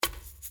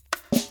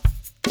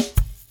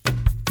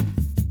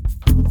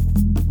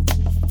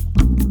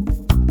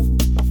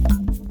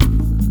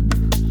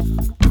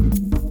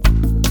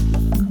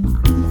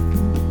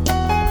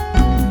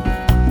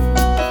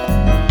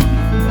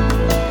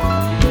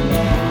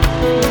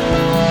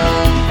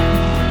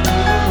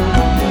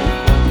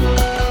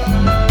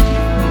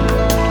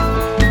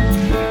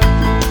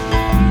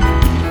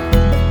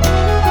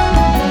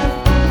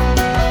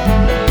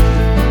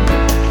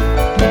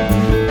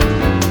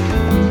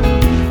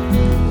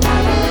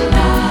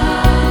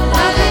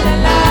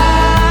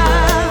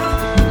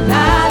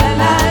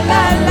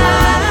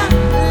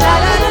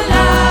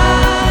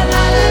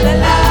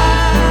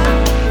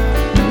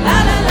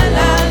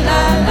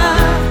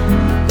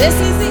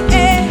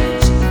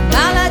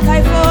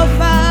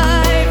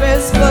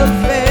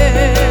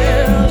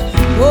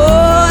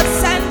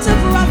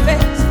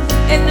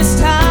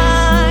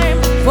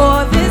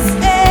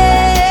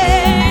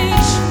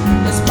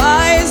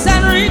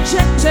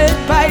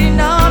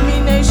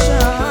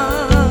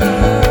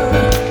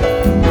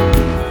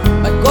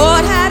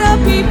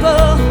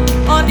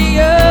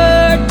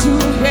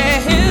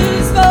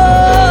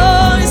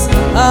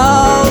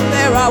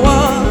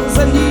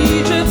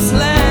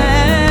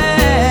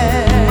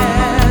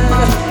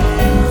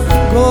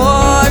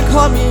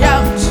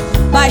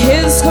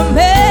His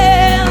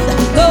command,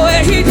 the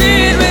way He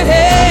did with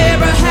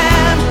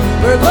Abraham.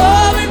 We're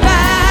going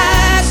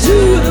back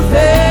to the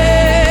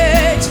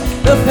faith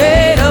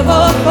of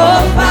our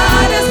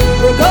forefathers.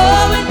 We're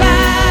going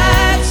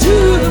back to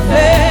the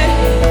faith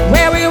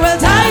where we will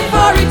die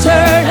for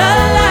eternal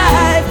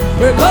life.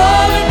 We're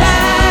going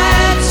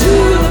back to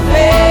the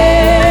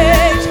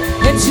faith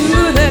into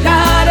the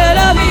Garden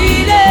of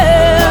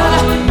Eden.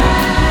 Going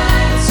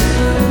back to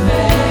the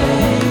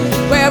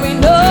faith where we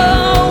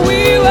know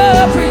we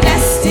were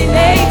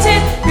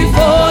predestinated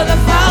before the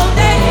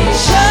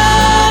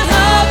foundation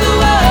of the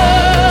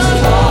world.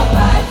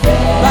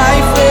 By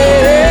faith.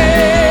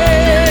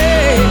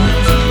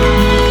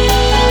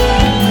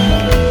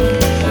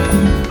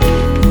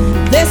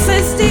 This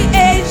is the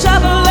age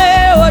of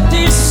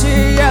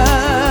Laodicea,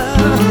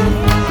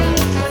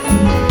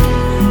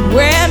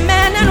 where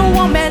men and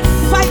women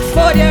fight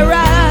for their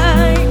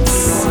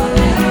rights.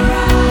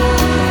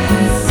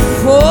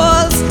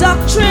 False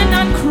doctrine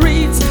and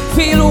creeds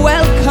feel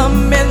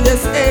welcome in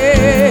this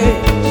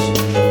age.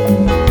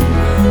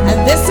 And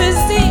this is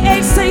the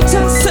age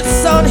Satan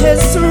sits on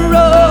his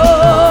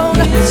throne,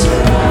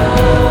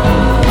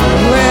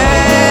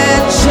 where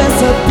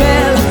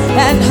Jezebel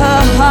and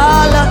her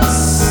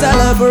harlots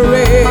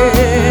celebrate,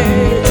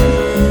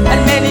 and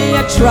many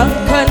are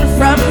drunken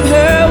from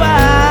her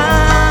wine.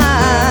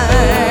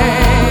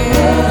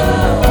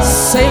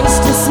 Saints,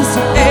 this is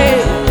the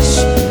age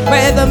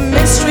where the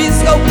mysteries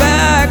go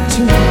back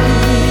to the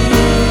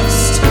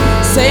east.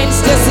 Saints,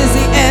 this is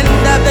the end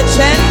of the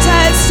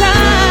Gentiles'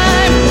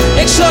 time.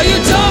 Make sure you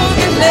don't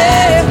get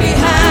left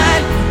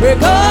behind. We're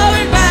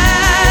going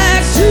back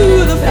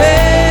to the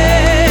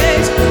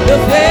faith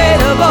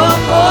of our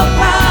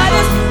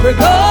forefathers. We're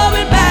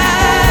going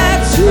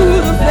back to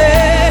the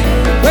faith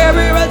where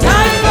we will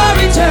die for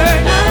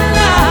eternal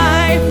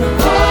life. We're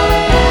going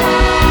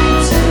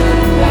back to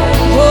the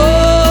faith.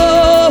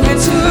 Oh,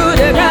 into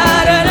the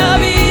Garden of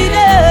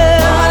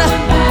Eden.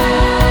 Going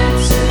back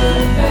to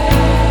the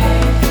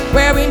faith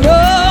where we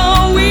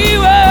know we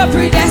were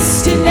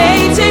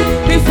predestinated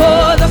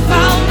before the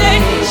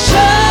foundation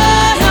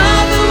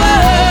of the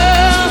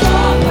world.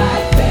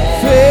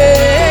 Faith.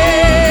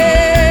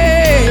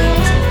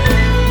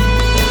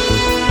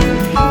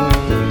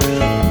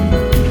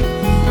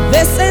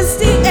 This is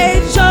the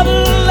age of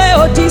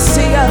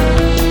Laodicea,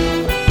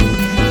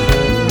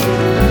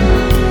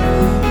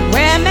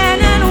 where men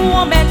and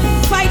women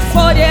fight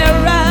for their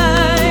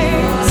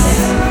rights.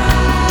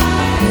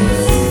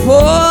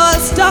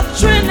 False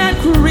doctrine and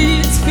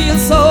creeds feel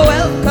so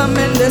welcome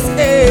in this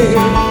age.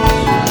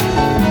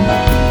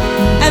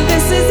 And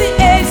this is the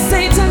age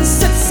Satan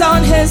sits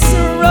on his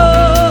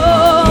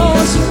throne,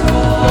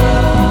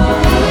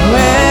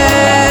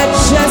 where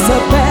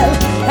Jezebel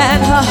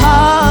and her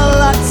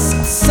harlots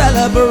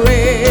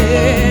celebrate,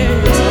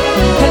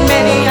 and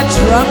many are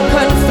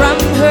drunken from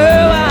her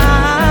wine.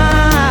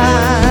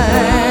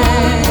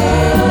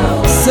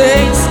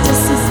 Saints,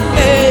 this is the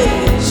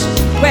age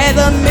where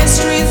the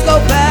mysteries go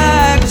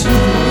back to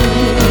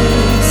the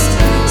east.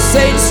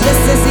 Saints,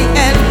 this is the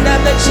end of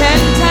the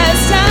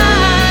Gentiles'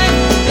 time.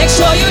 Make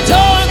sure you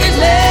don't get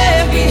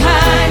left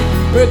behind.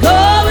 We're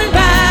going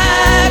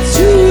back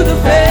to the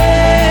faith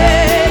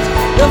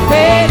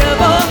of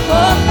our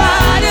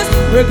forefathers.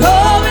 We're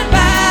going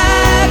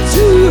back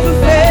to the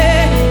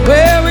faith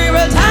where we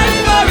will die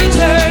for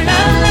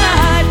eternal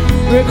life.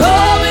 We're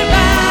going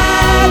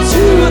back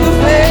to the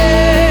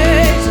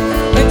faith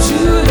into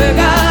the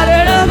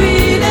Garden of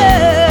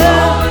Eden.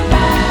 Going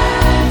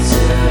back to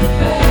the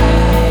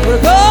faith.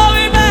 We're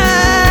going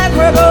back.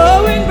 We're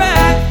going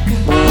back.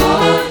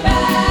 Going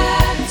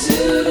back to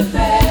the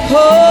faith.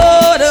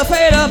 Oh, the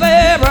faith of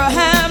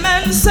Abraham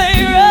and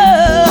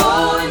Sarah.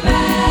 Going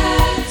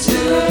back to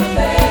the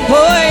faith.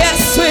 Oh,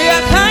 yes, we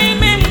are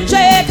climbing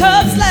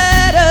Jacob's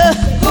ladder.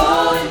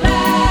 Going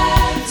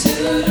back to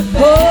the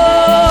faith.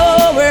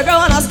 Oh, we're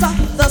gonna stop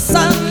the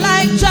sun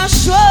like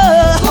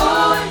Joshua.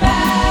 Going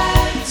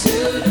back to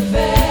the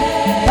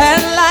faith.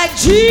 And like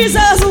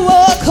Jesus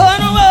walk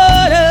on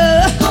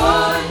water.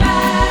 Going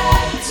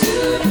back to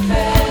the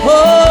faith.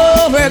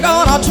 Oh, we're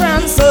gonna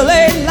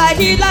translate like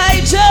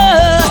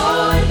Elijah.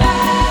 Going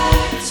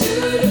back to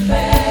the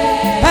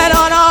faith. And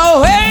on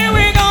our way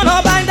we're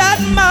gonna bind that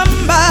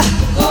mamba.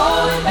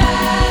 Going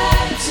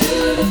back to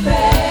the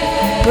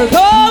faith. We're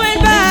going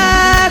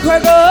back. We're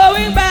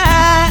going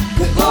back.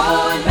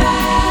 Going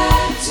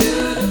back to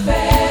the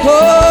faith.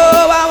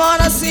 Oh, I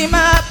wanna see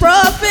my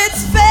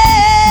prophet's face.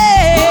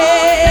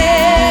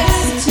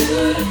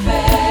 To the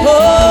faith.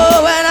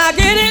 Oh, when I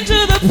get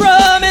into the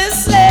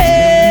promised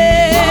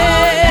land.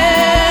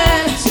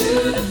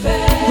 To the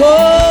faith.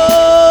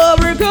 Oh,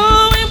 we're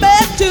going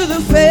back to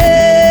the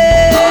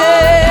faith.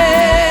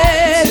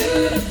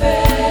 To the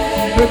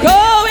faith. We're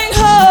going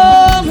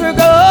home. We're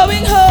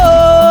going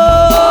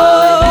home.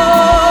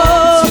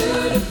 To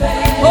the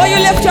faith. Oh, you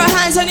lift your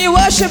hands and you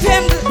worship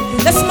Him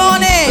this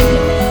morning.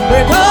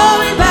 We're going